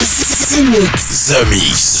The Mix. The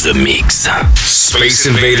Mix. The Mix. Space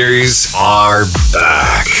Invaders are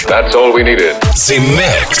back. That's all we needed. The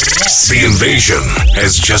Mix. The invasion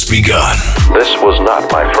has just begun. This was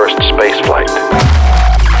not my first space flight.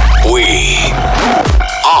 We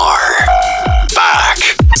are back.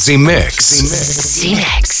 The Mix. The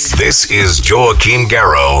Mix. This is Joachim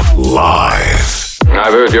Garraud live.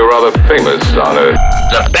 I've heard you're rather famous on Earth.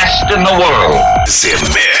 The best in the world.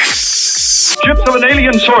 The Mix. Ships of an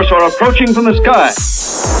alien source are approaching from the sky.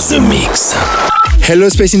 The Mix. Hello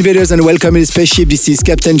Space Invaders and welcome in the spaceship. This is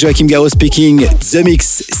Captain Joachim Garraud speaking. The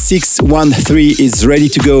Mix 613 is ready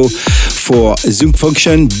to go for Zoom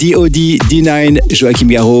Function, DOD, D9, Joachim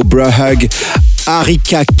Garraud, Brahag,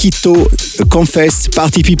 Arika Kito, Confess,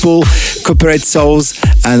 Party People, Corporate Souls,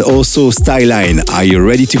 and also Styline. Are you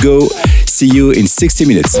ready to go? See you in 60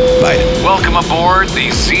 minutes. Bye. Welcome aboard the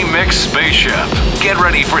Z-Mix spaceship. Get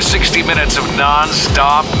ready for 60 minutes of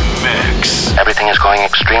non-stop mix. Everything is going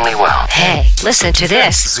extremely well. Hey, listen to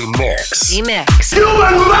this. The Mix. Z-Mix. You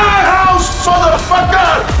in my house,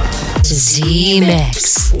 motherfucker!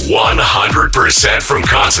 Z-Mix. 100% from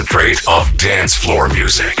concentrate of dance floor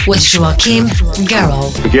music. With Joachim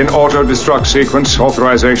Garraud. Begin auto-destruct sequence.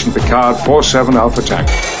 Authorization Picard 47 Alpha Tank.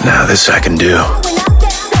 Now this I can do.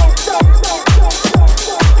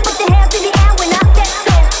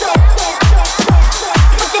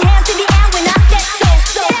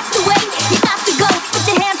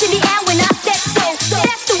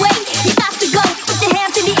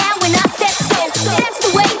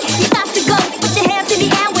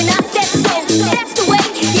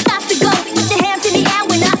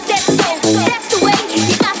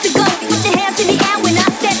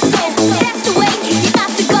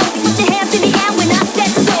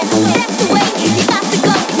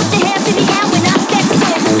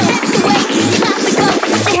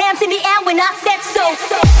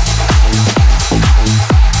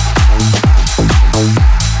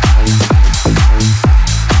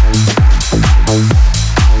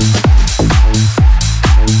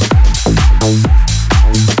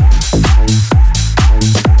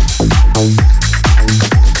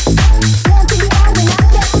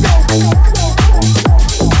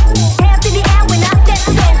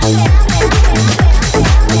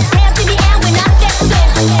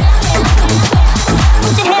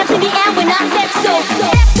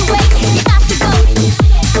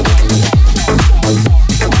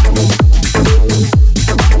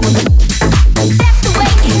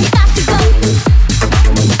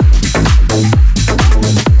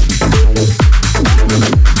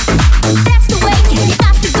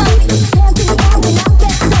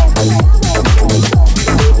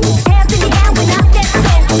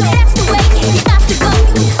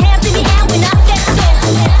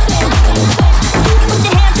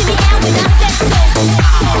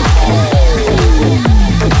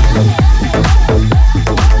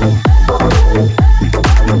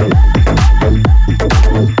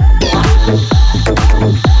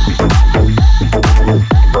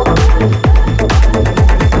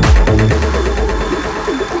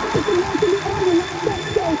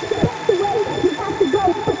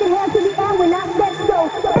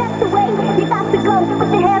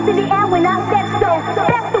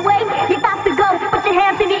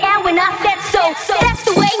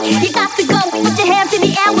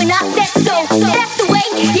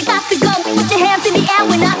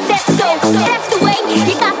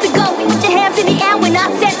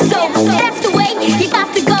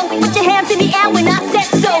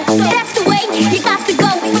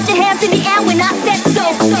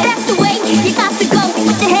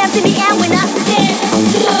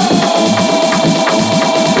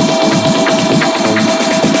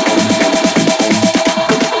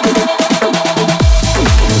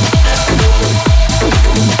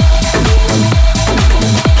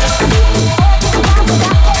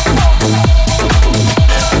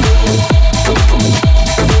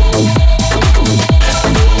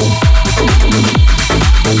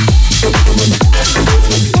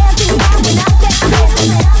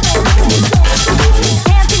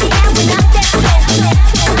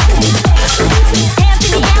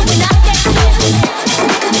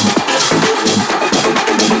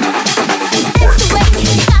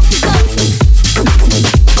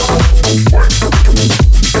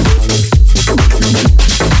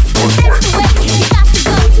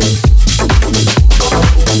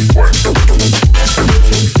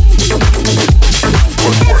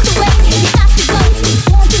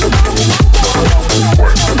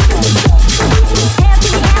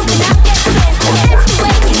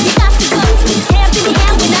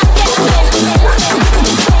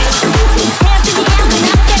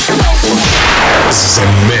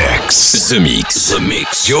 Mix. The Mix. The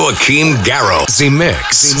Mix. Joachim Garraud. The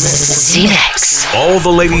Mix. Z-Mix. All the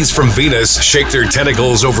ladies from Venus shake their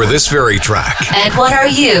tentacles over this very track. And what are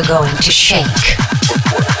you going to shake?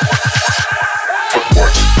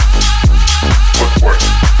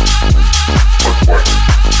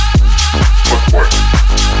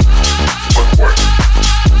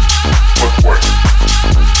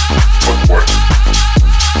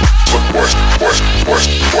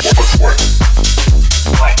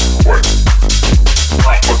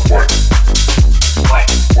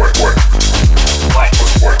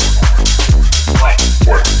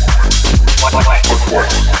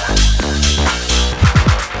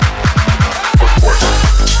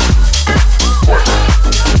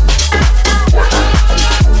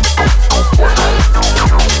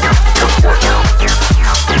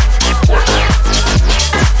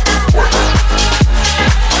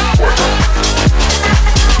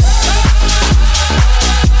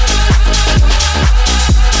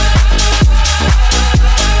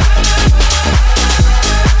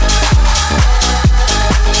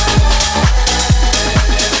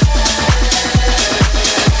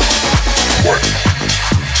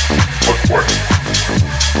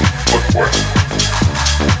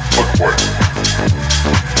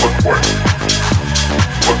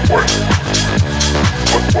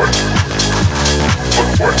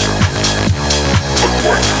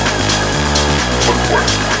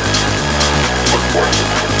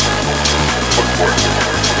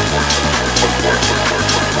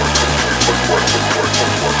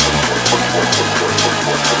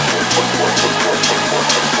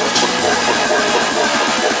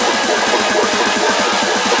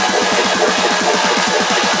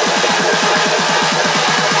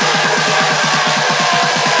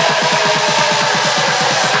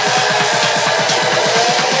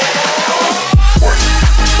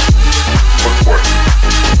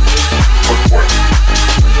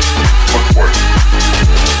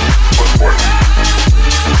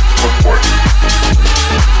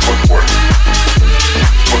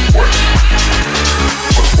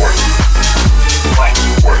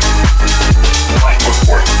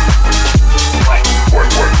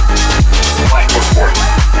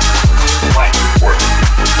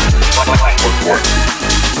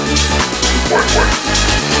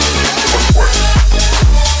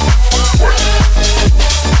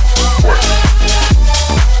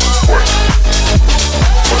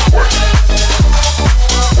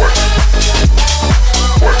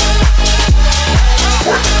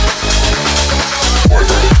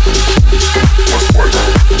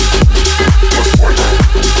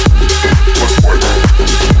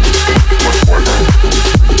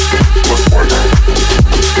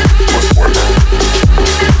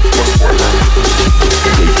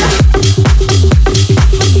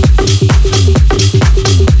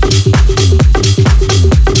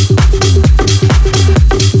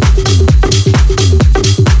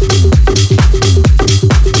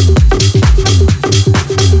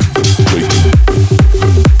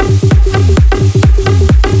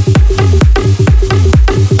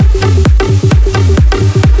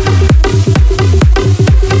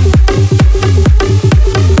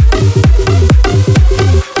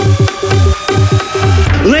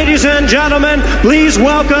 Gentlemen, please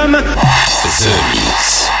welcome The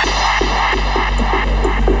Mix.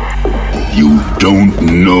 You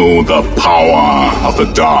don't know the power of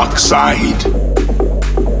the dark side.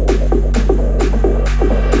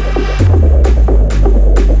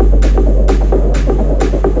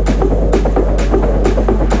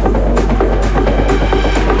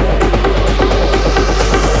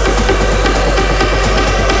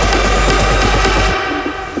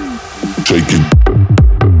 Take it.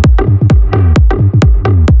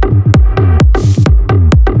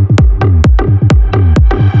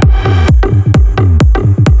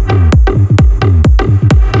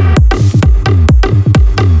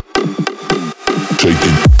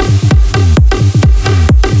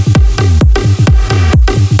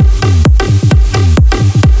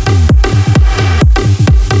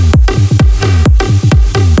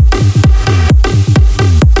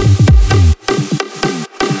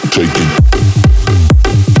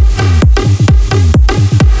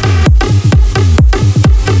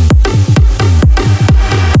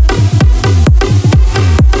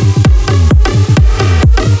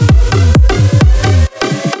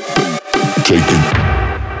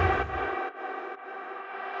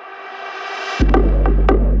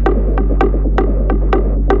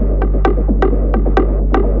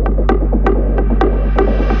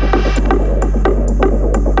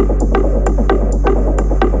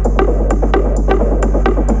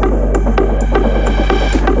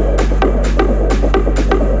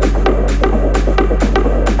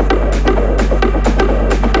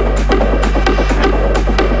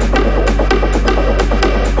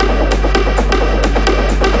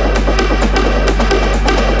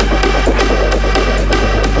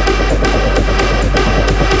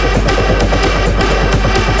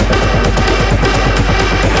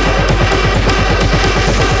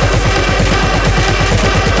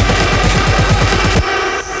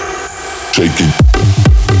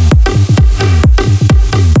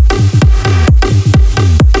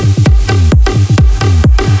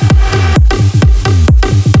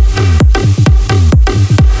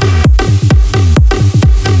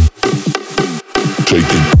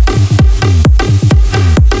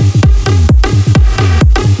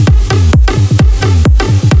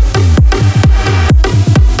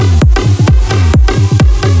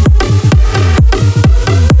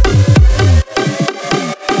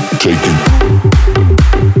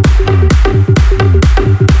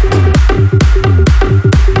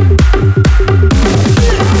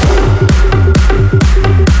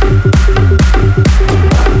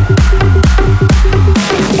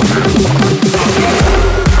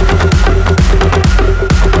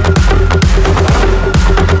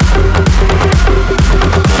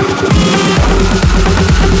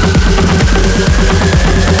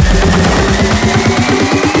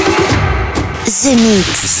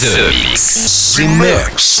 The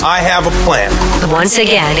Mix. I have a plan. Once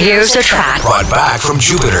again, here's a track Brought back from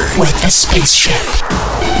Jupiter. with a spaceship.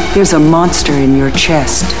 There's a monster in your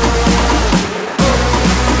chest.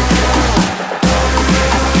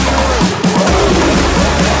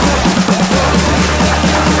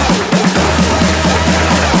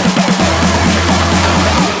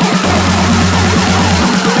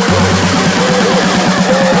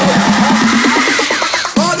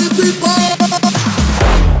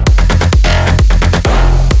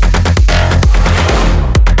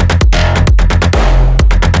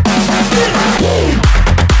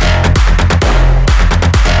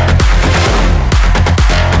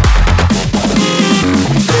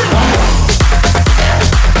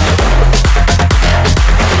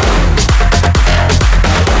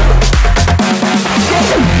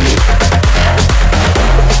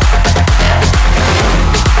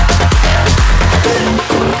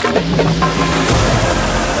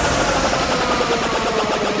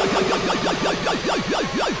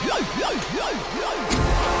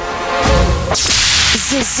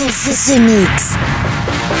 The Mix.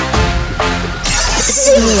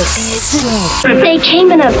 They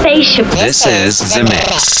came in a spaceship. This is The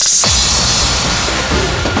Mix.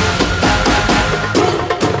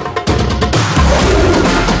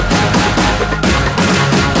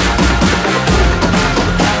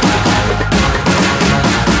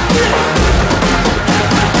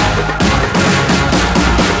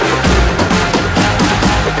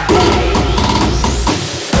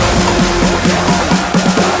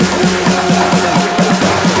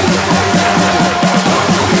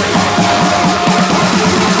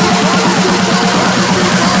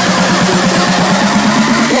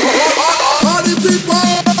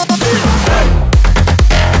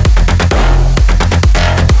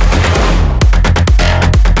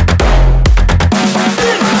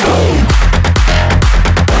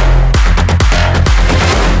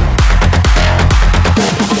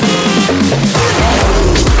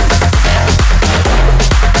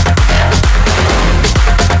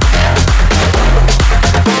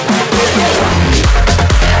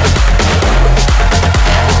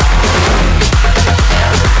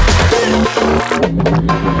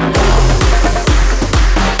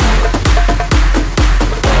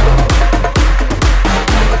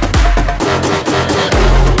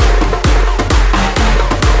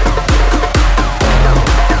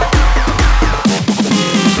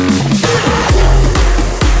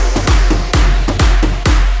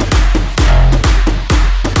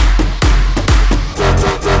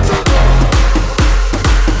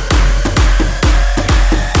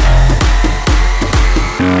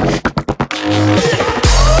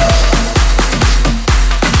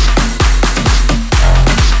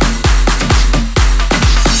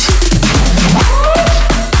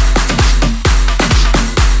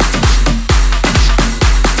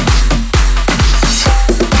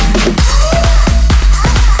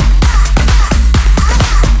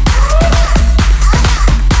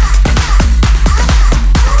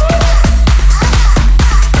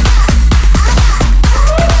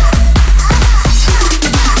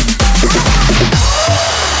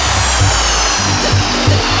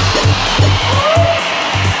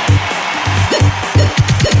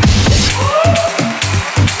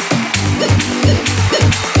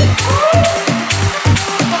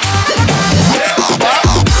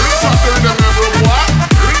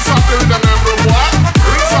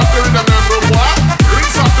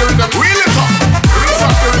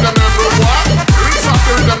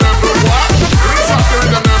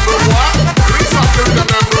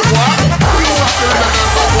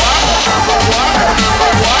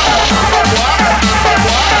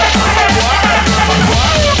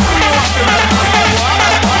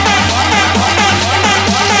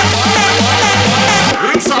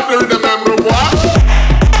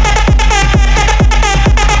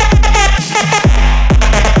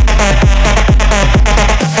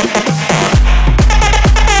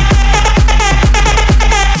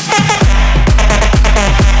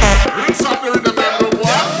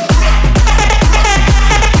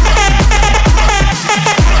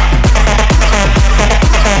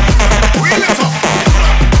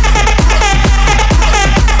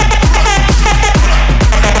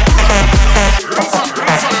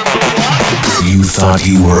 thought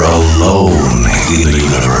you were alone in the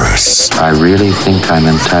universe? I really think I'm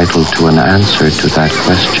entitled to an answer to that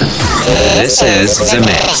question. This is The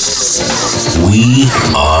Mix. We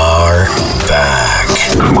are back.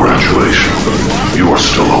 Congratulations, you are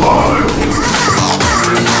still alive.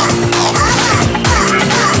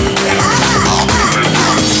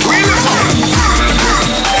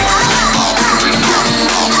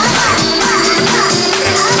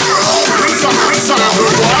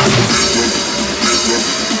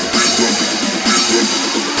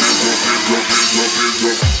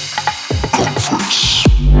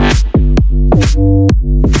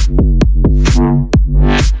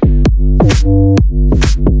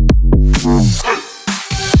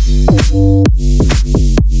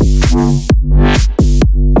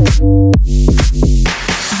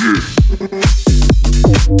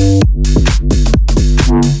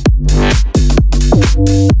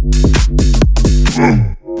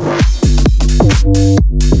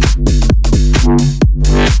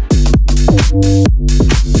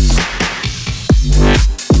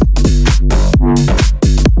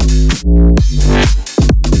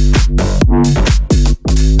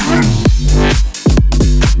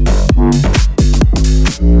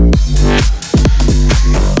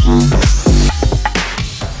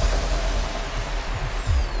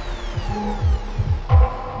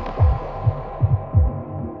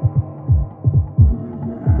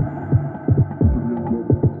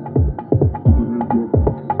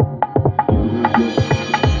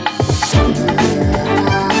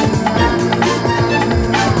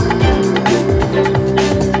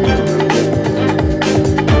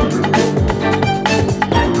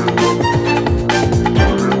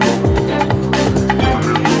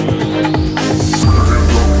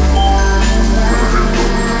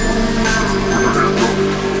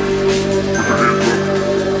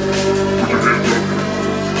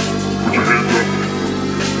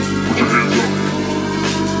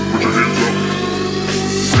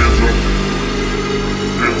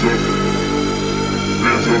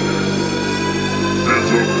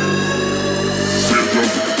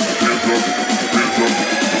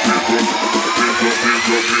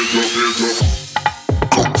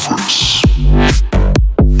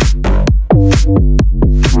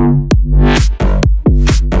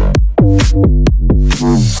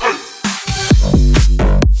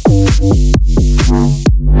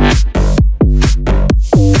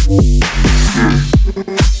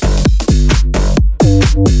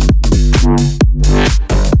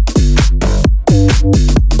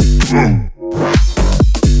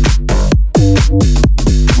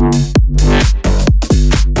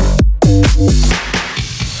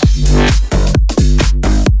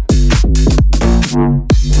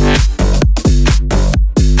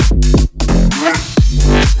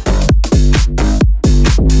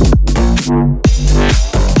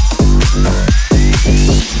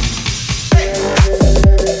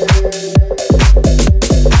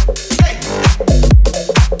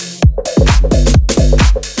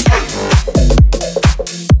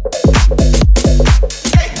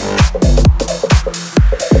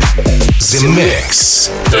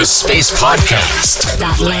 The Space Podcast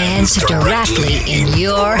that lands directly in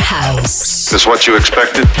your house. This what you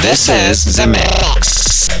expected? This is The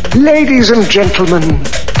Mix. Ladies and gentlemen,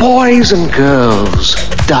 boys and girls,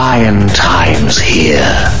 dying times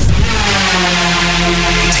here.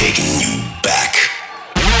 Taking you back.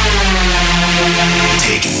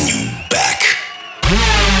 Taking you back.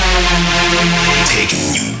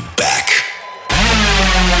 Taking you back.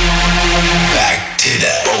 Back to the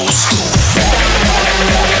old school.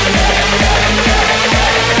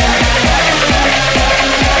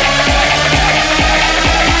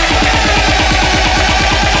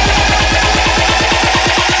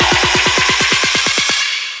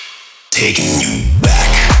 Taking you back. Back. Taking you back. Back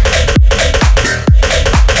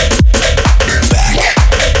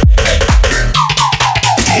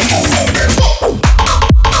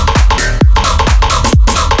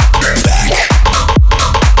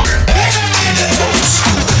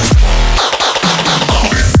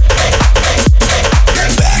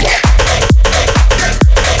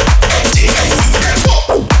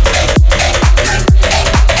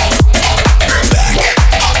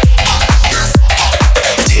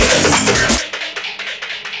to the old school.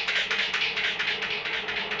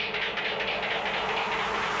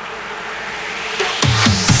 Back.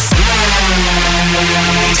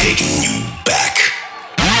 Taking you back. Taking you back.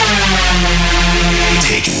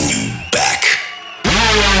 Taking you back.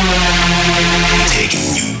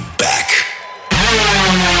 Taking you back.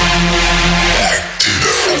 Back to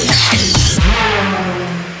the old school.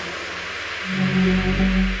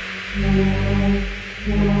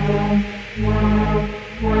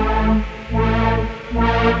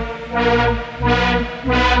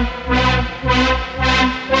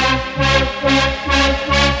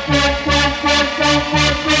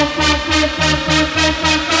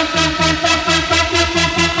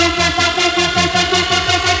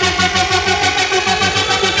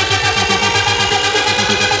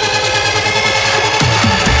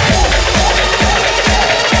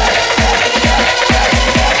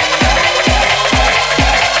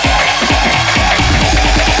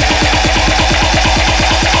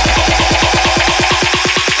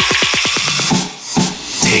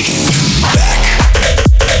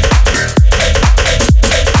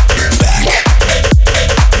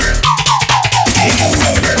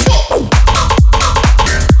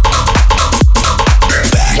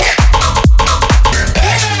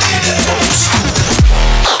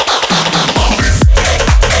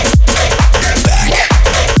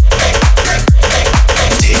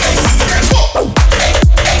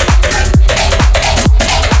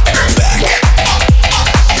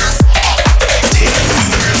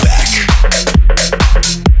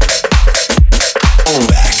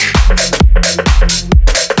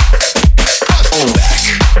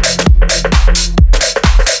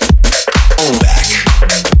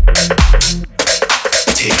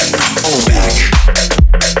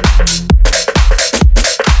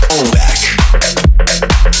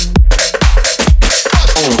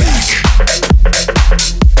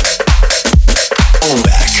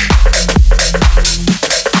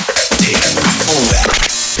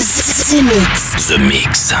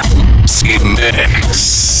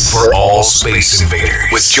 Space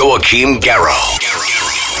Invaders with Joachim Garraud.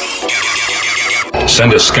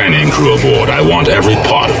 Send a scanning crew aboard. I want every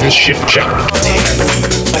part of this ship checked.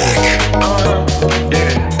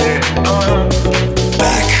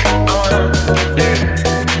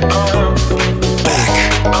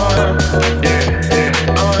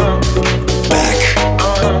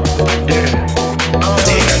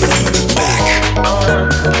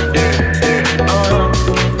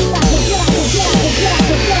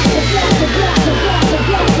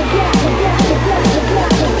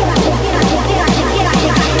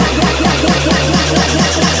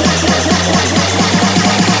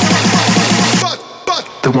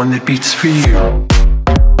 The one that beats for you.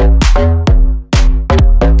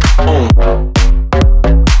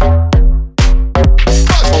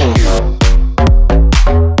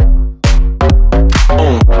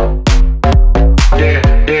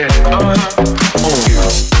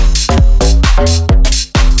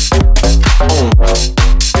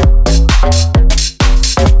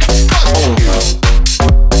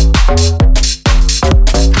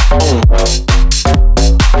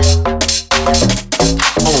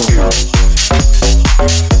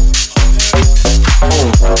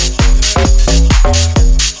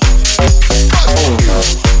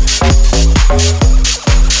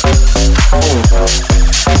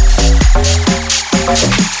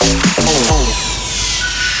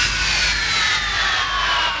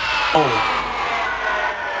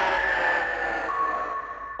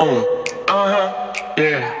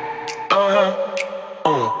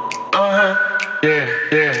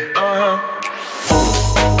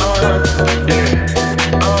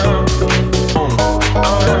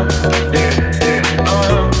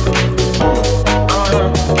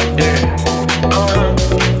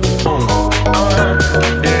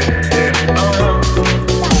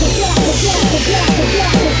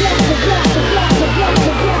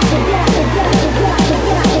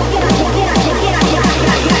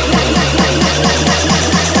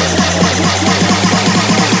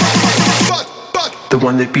 The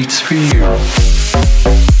one that beats for you.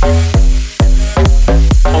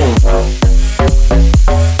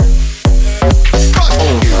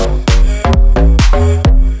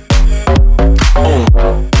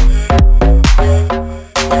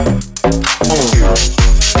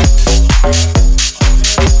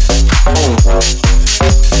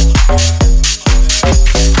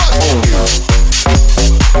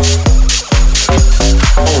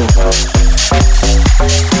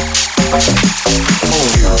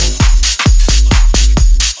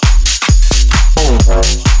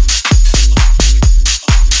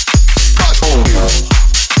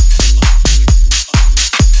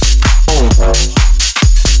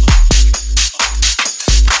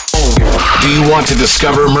 To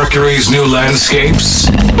discover Mercury's new landscapes?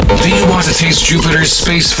 Do you want to taste Jupiter's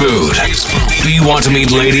space food? Do you want to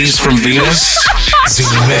meet ladies from Venus?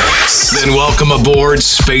 Z-Mix. Then welcome aboard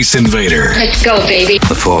Space Invader. Let's go, baby.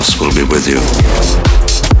 The Force will be with you.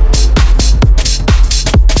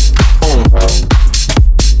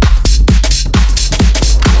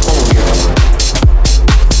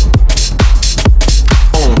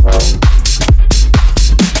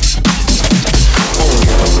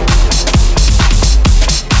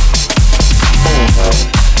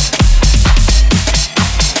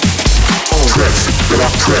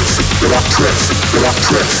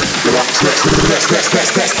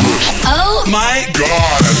 Oh my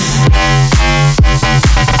God!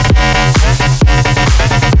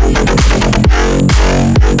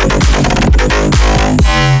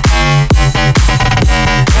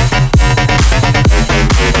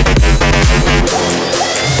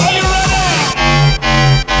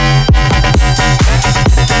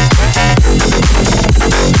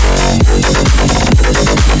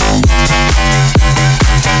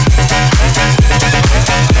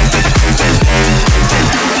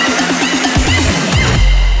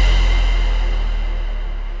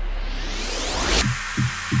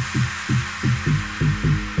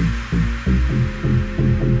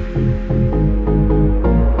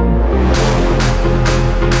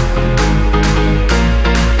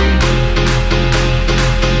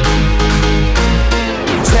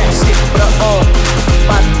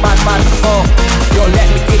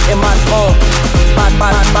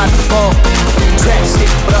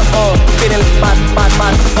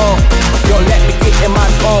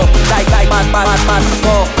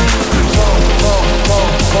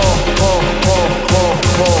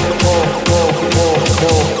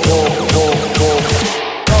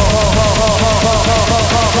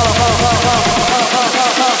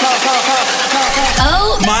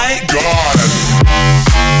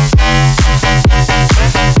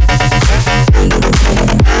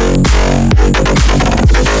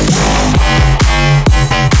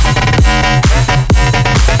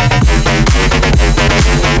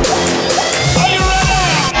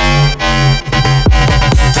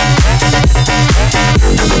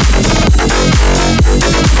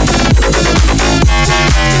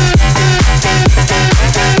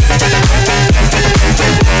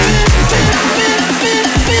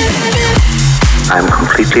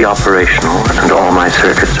 perfectly operational and all my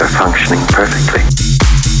circuits are functioning perfectly.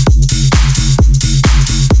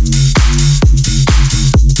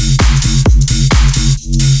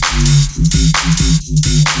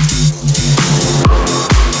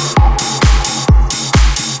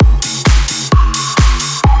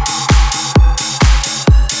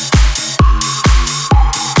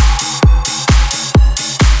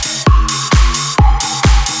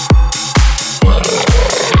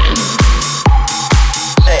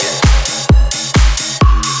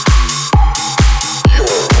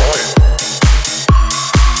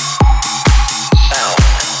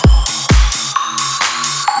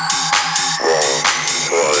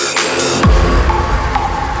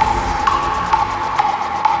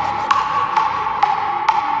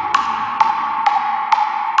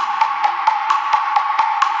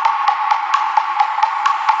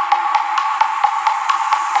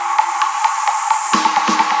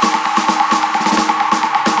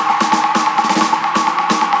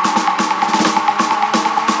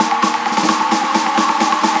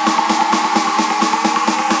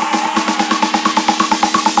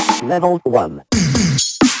 Level 1.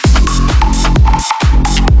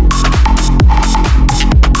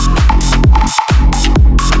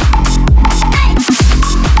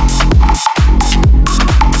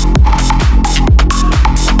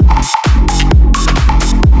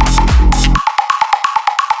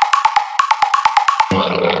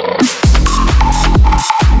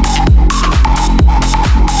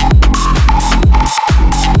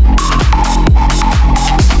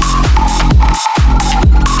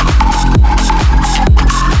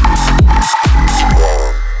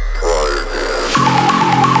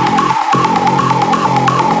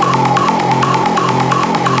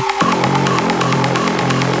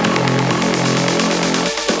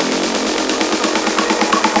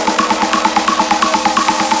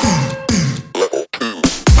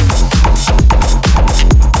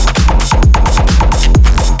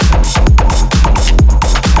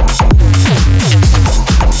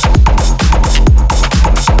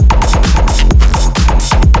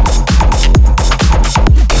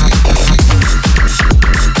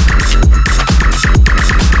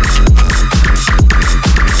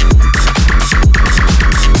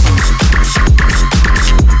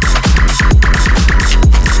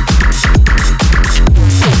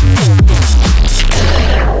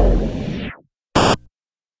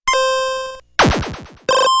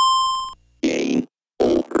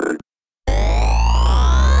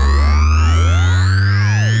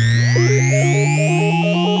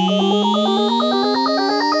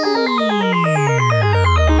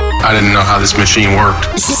 I didn't know how this machine worked.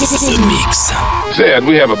 The Mix. Zed,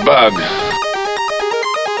 we have a bug.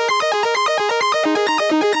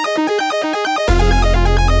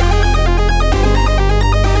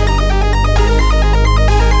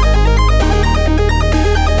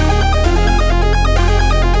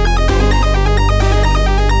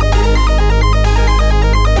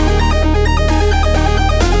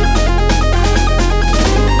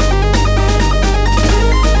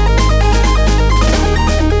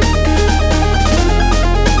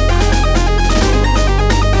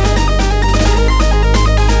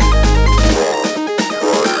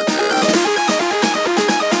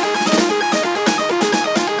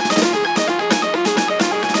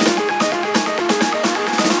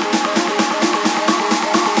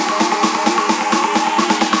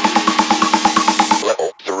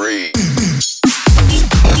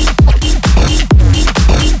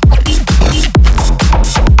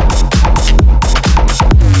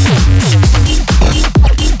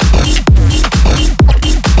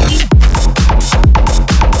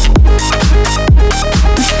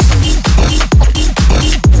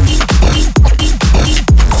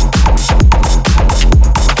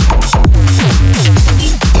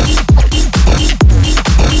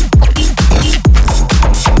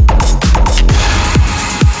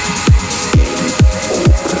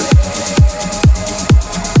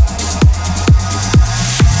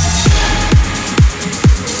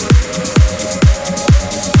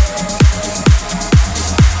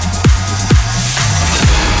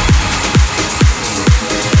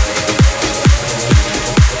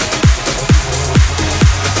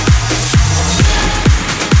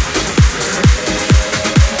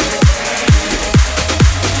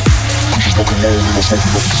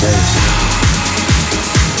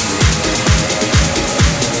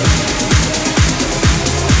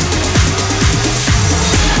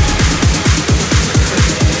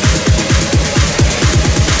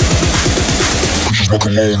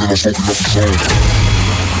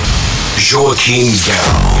 Joachim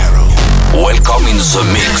Garraud. Welcome in the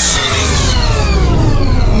mix.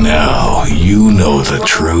 Now you know the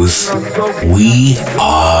truth. We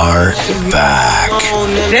are back.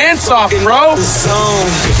 Dance off, bro.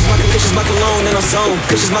 Kisses my cologne and I'm zone.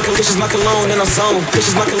 Kisses my cologne and I'm zone.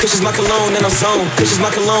 Kisses my cologne and I'm zone. Kisses my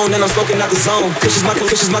cologne and I'm smoking out the zone. Kisses my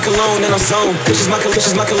cologne and I'm zone. Kisses my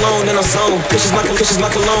cologne and I'm zone. Kisses my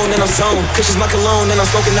cologne and I'm zone. Kisses my cologne and I'm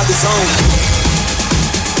smoking out the zone.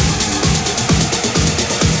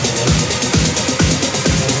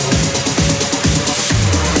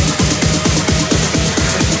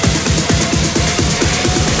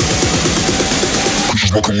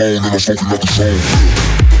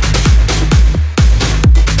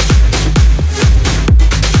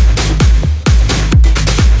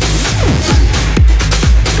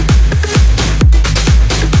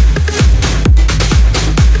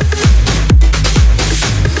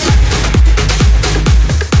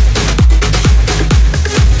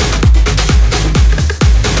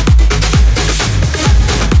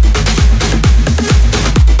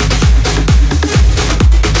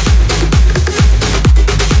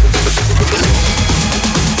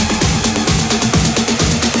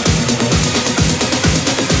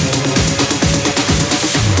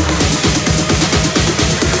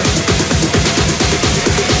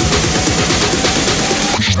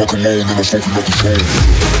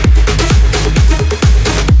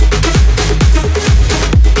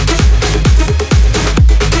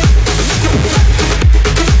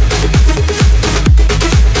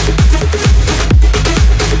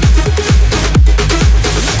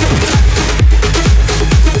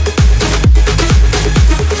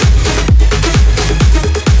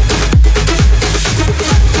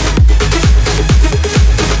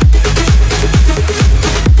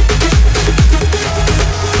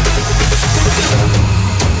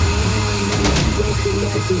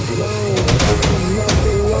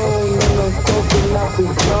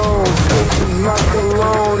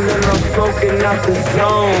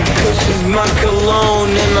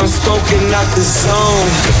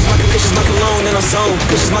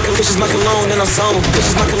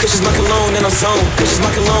 My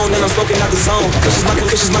cologne and I'm smoking out the zone.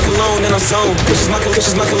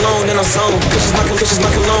 My cologne and I'm smoking out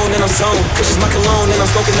the zone. My cologne and I'm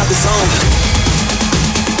smoking out the zone.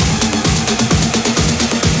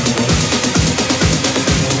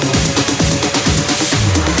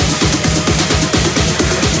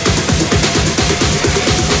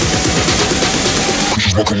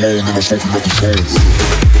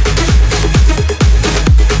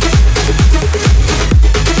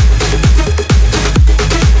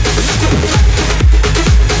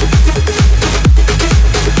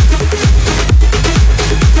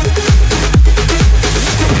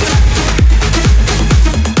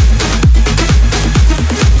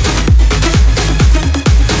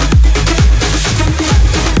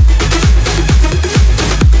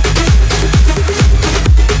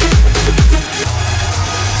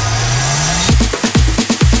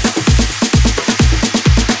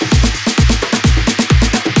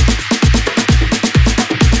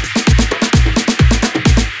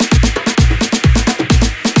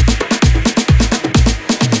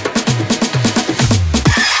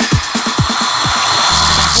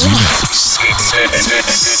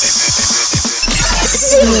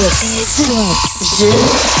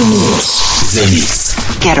 The Mix.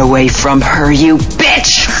 Get away from her, you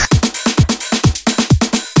bitch!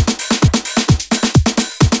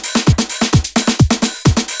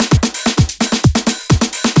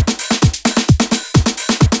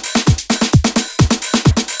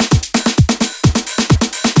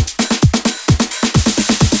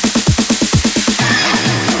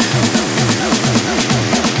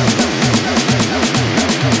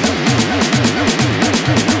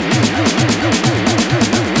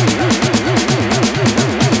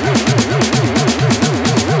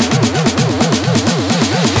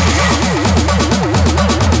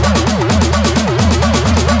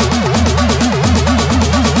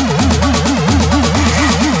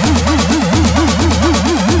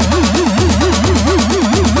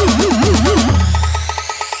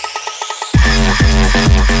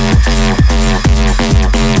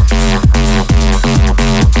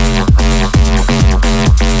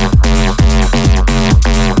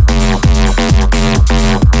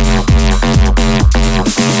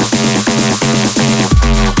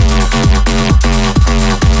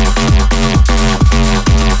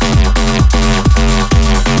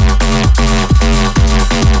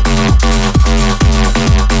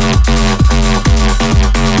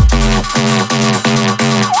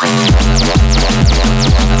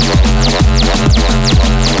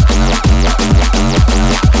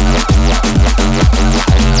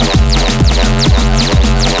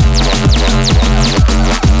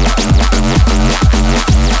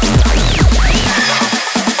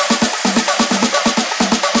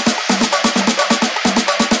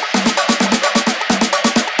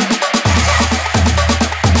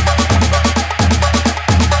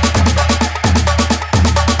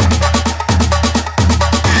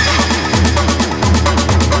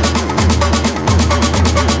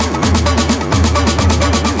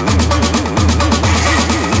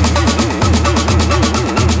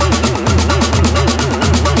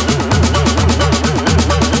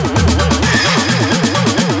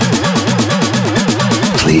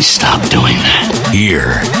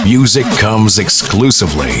 Here, music comes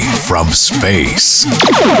exclusively from space.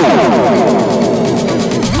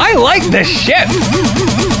 I like this ship.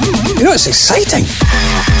 You know, it's exciting.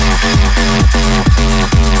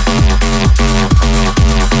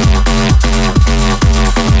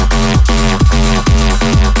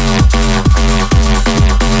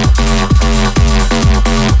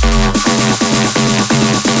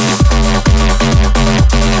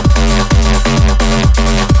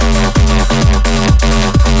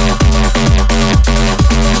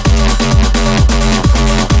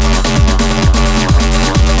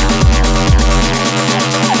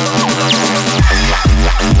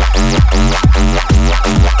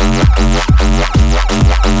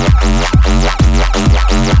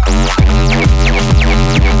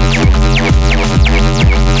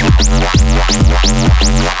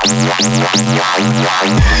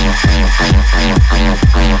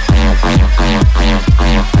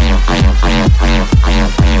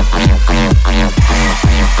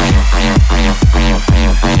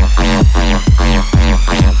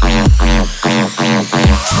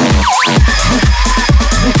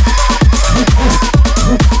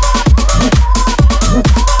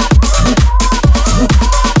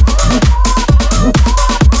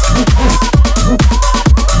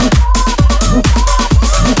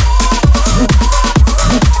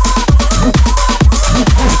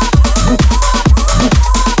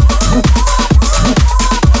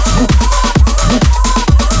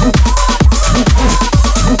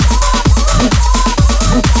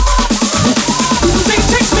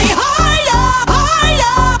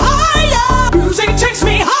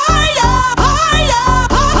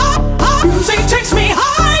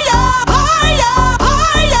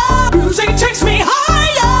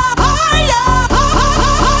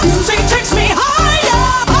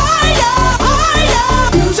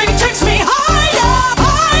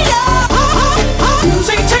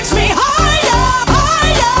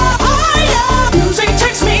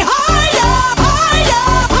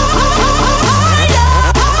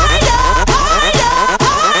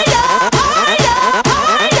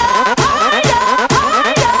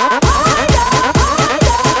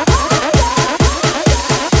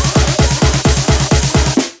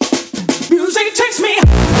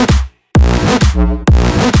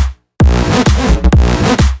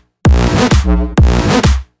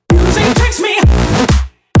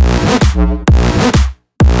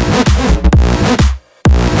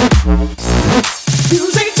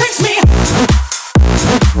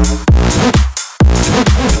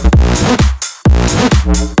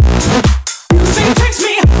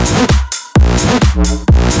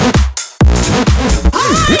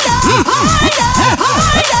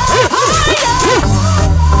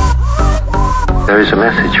 There is a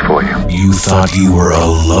message for you. You thought you were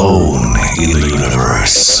alone in the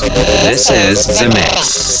universe. This is The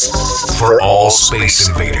Mix. For all space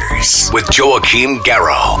invaders with Joachim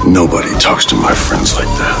Garraud. Nobody talks to my friends like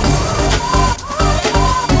that.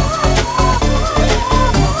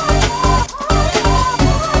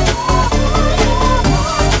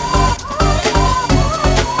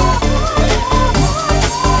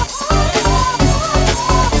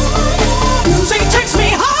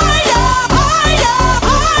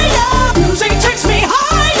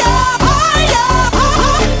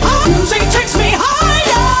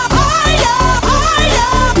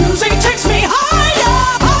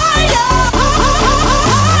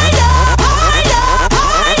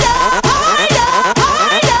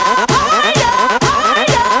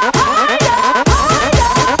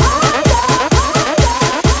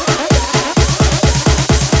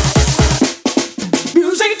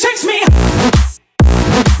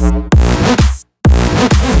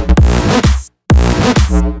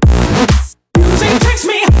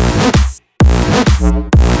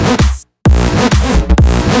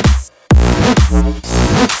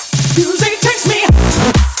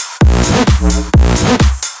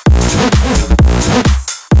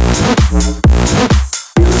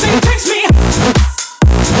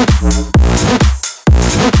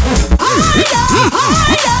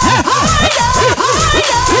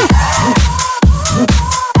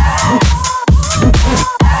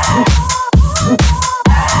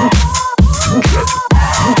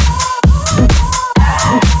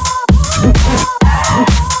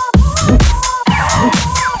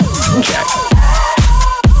 Jack.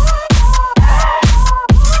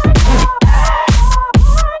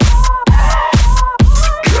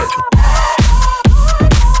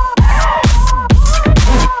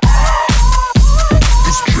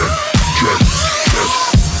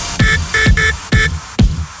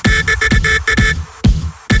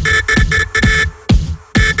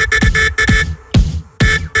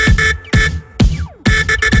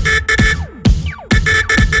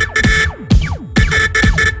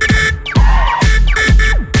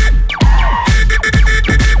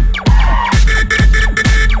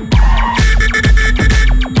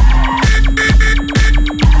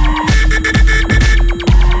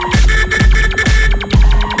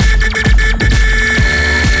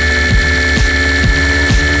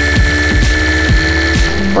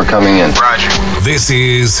 coming in. Roger. This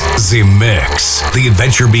is The Mix. The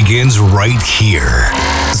adventure begins right here.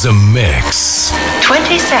 The Mix.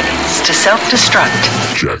 20 seconds to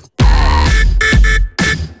self-destruct.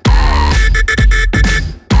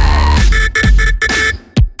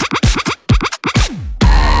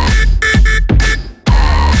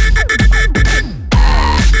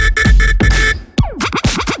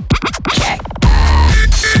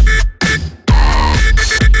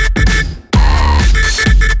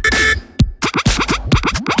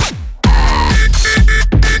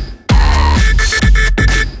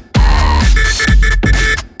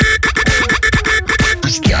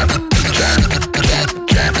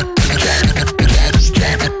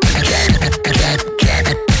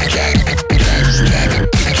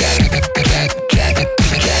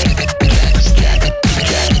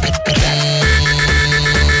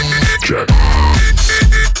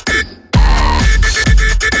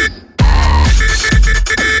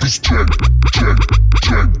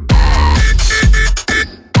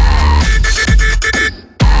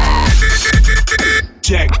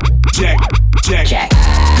 Check.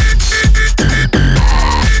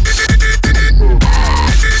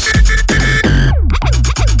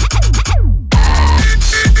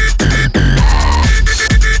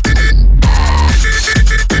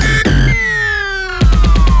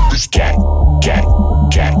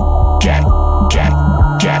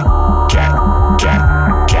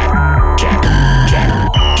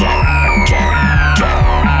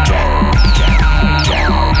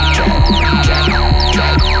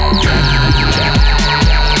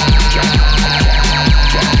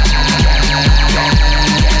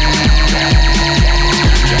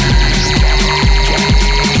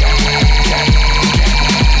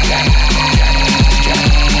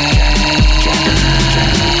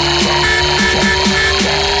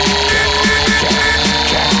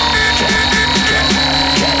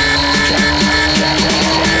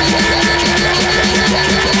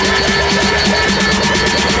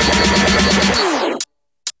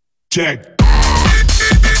 Check.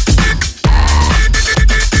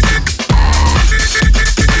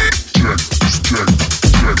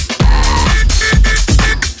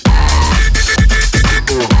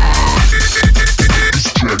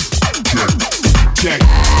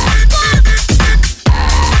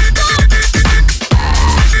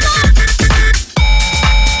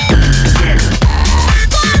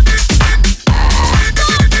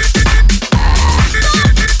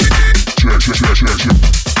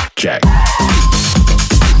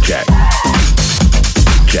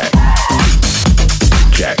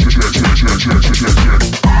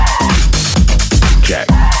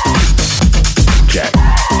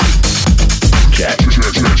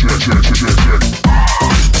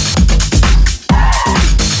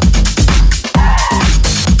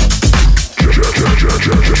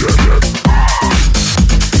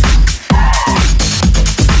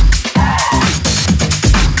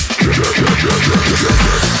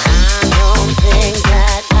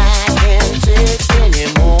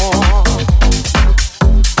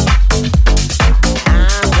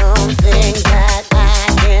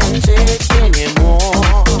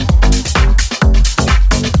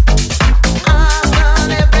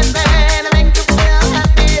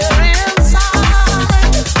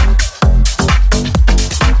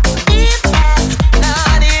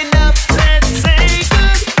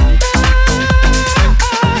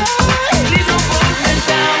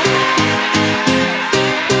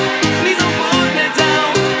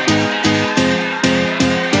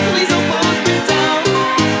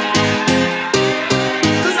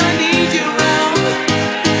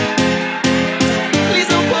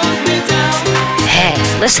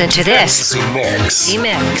 Listen to this. Z-Mix.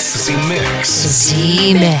 Z-Mix. Z-Mix.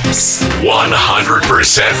 Z-Mix.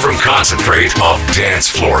 100% from concentrate of dance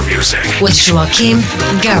floor music. With Joachim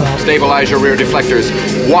Garraud. Stabilize your rear deflectors.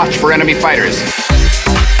 Watch for enemy fighters.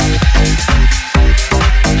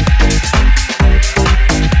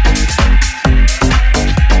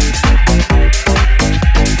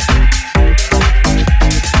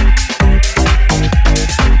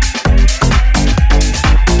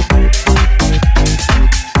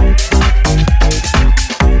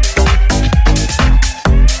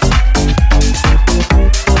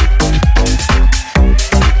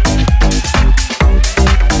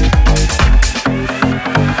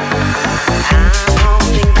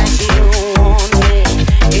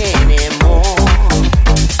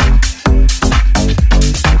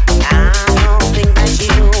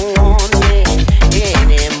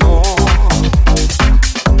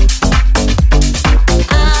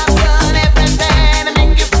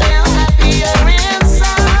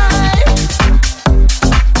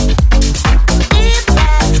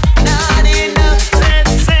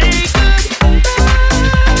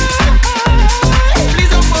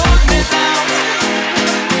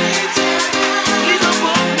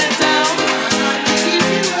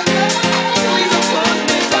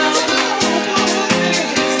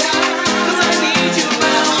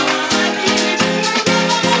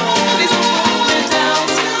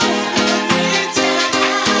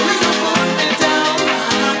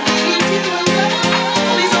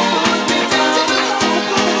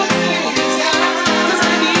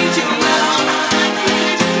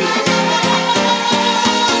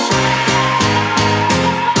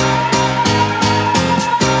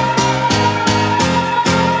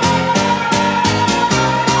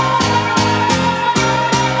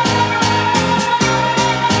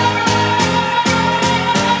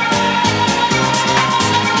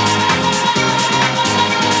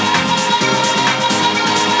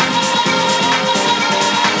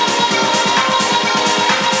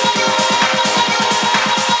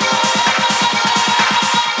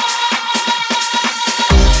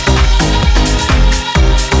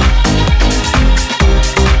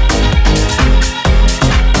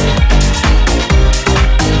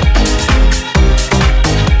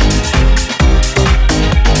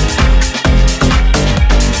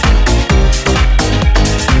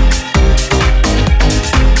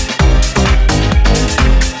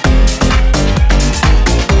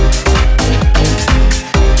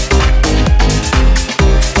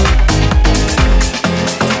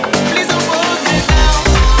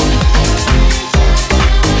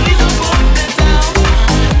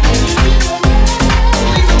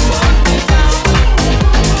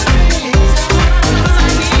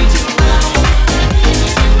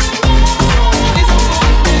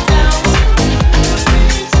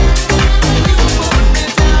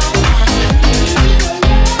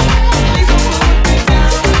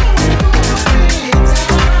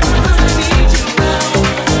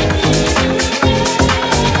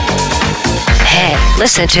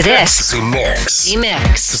 Listen to this. Z-Mix.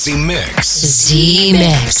 Z-Mix. Z-Mix.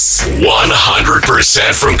 Z-Mix.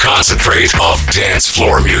 100% from concentrate of dance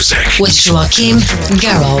floor music. With Joachim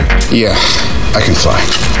Garraud. Yeah, I can fly.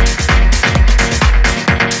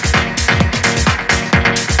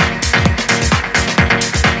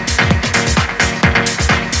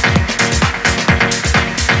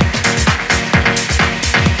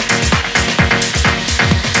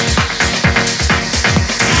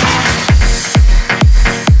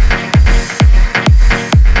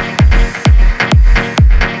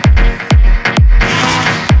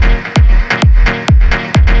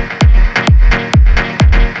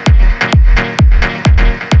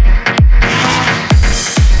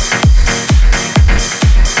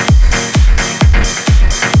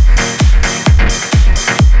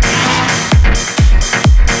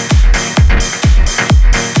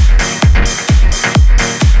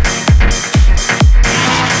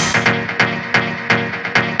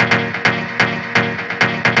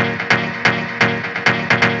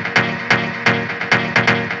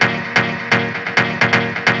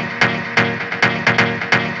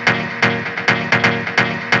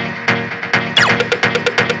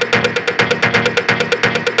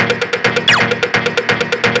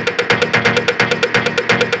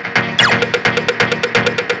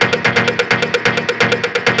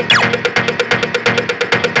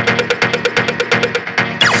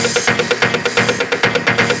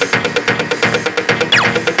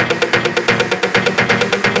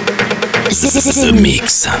 The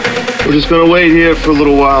Mix. We're just gonna wait here for a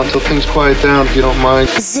little while until things quiet down, if you don't mind.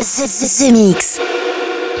 The Mix.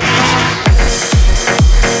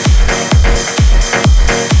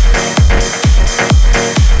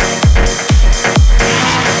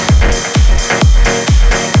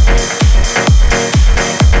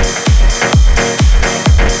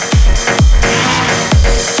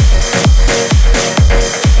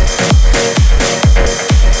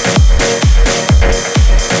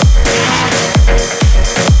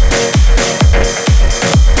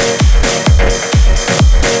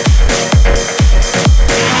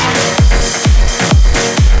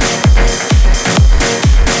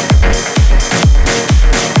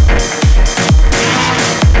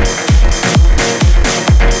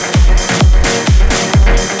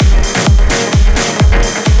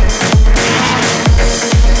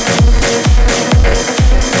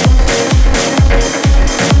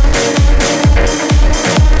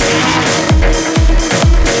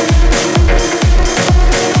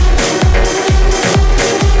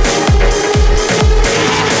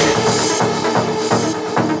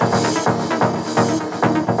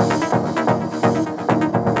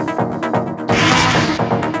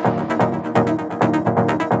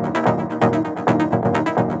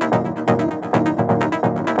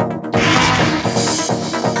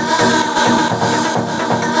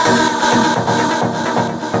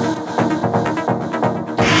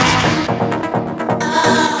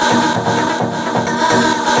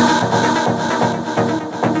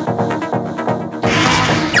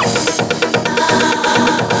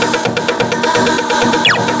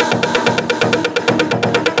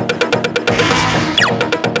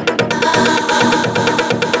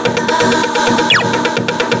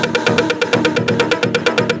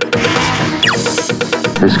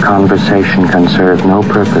 This conversation can serve no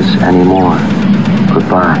purpose anymore.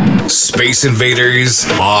 Goodbye. Space Invaders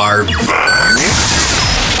are back.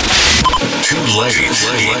 Too late.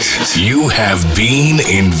 You have been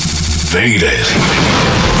invaded.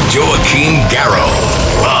 Joachim Garraud,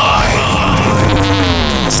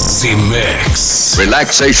 live. Z-Mix.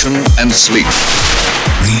 Relaxation and sleep.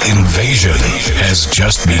 The invasion has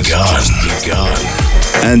just begun.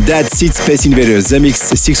 And that's it, Space Invaders. The Mix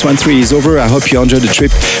 613 is over. I hope you enjoyed the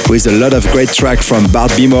trip with a lot of great tracks from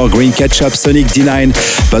Bart Beamore, Green Ketchup, Sonic D9,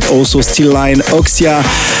 but also Still Line, Oxia,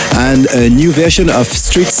 and a new version of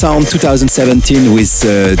Street Sound 2017 with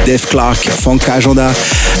Dave Clark, Frank Agenda,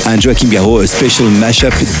 and Joachim Garraud, a special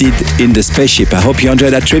mashup did in the spaceship. I hope you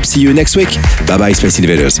enjoyed that trip. See you next week. Bye-bye, Space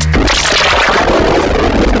Invaders.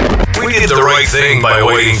 We did the right thing by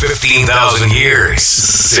waiting 15,000 years.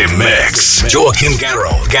 Z-Mix. Joachim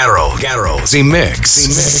Garraud. Z-Mix.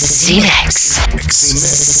 Z-Mix.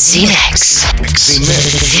 Z-Mix.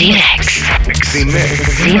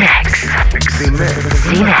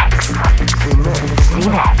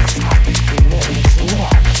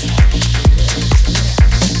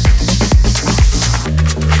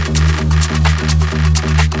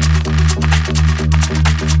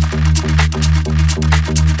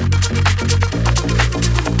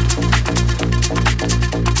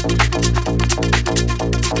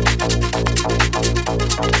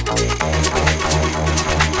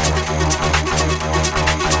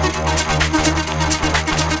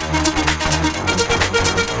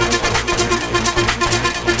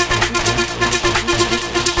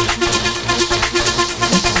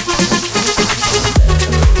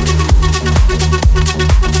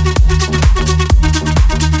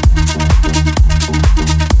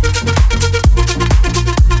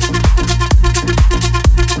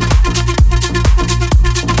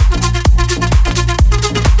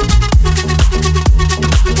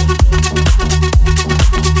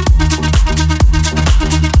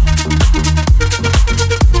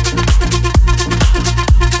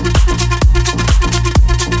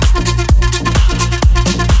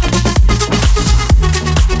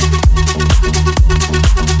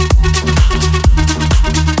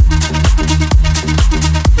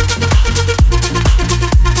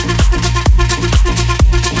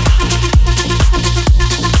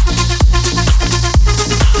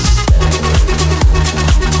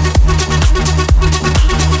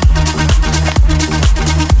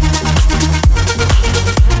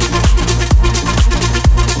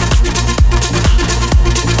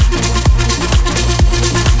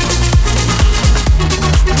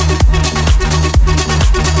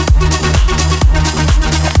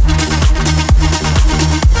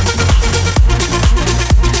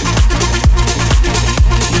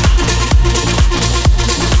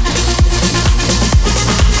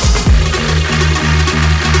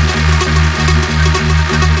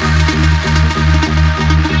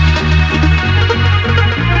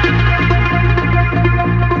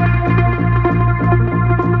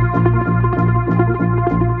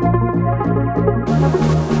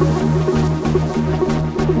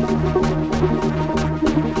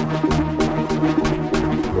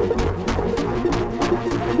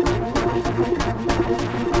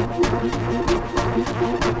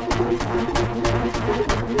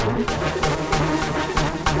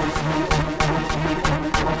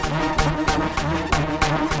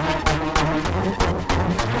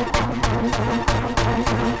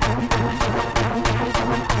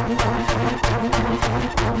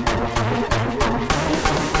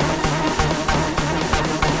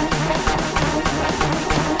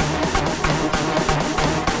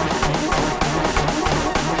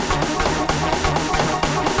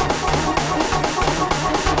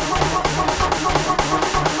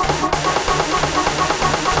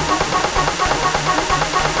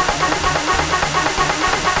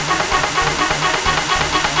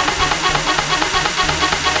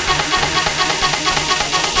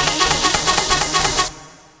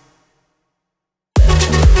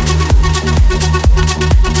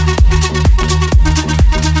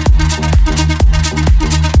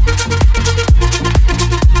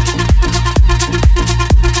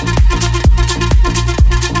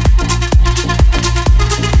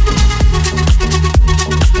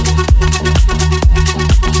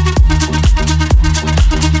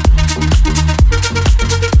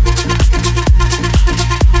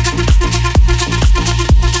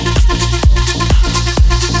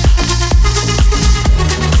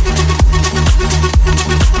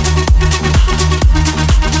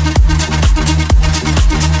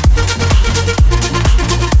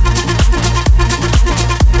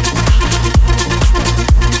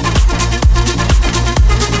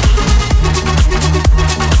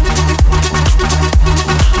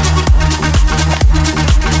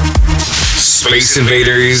 Space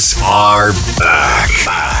Invaders are back.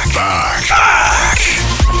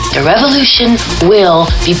 The revolution will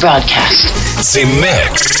be broadcast.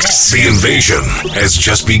 Z-Mix. The invasion has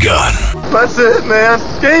just begun. That's it, man.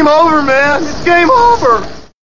 Game over, man. It's game over.